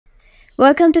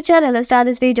Welcome to channel. Let's start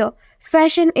this video.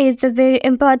 Fashion is very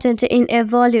important in a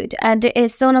Bollywood, and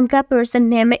as Sonam Kapoor's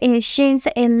name is shines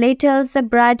a little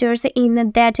brighter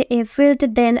in that a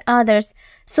field than others.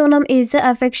 Sonam is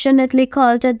affectionately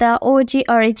called the OG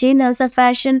original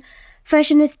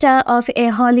fashionista of a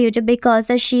Hollywood because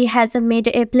she has made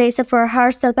a place for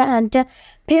herself and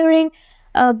pairing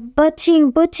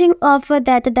butting off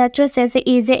that the actress is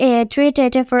a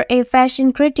treated for a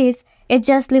fashion critic. It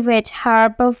just with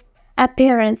her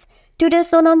appearance. Today,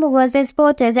 Sonam was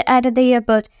spotted at the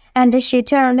airport, and she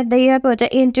turned the airport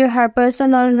into her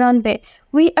personal runway.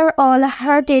 We are all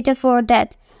hearted for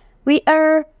that. We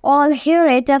are all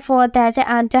here for that,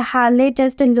 and her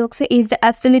latest looks is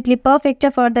absolutely perfect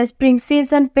for the spring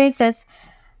season pieces,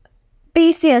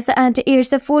 and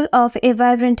it's full of a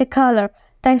vibrant color.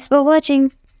 Thanks for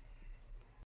watching.